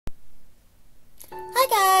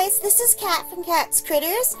guys, this is Kat from Kat's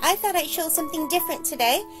Critters. I thought I'd show something different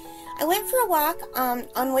today. I went for a walk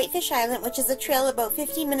on Whitefish Island, which is a trail about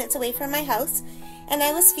 15 minutes away from my house, and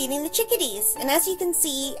I was feeding the chickadees. And as you can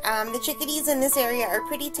see, the chickadees in this area are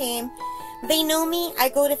pretty tame. They know me, I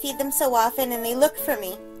go to feed them so often, and they look for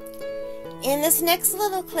me. In this next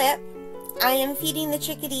little clip, I am feeding the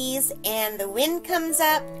chickadees, and the wind comes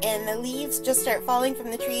up, and the leaves just start falling from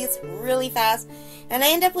the trees really fast, and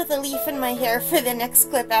I end up with a leaf in my hair for the next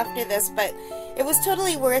clip after this, but it was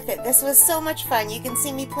totally worth it. This was so much fun. You can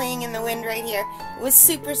see me playing in the wind right here. It was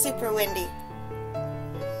super, super windy.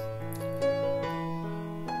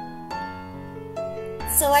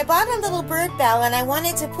 So I bought a little bird bell, and I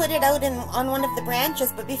wanted to put it out on one of the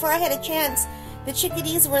branches, but before I had a chance, the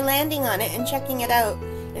chickadees were landing on it and checking it out.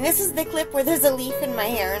 And this is the clip where there's a leaf in my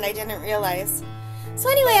hair and I didn't realize. So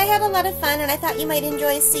anyway, I had a lot of fun, and I thought you might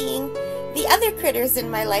enjoy seeing the other critters in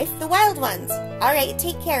my life, the wild ones. Alright,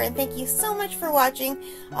 take care, and thank you so much for watching.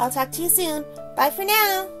 I'll talk to you soon. Bye for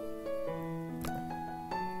now.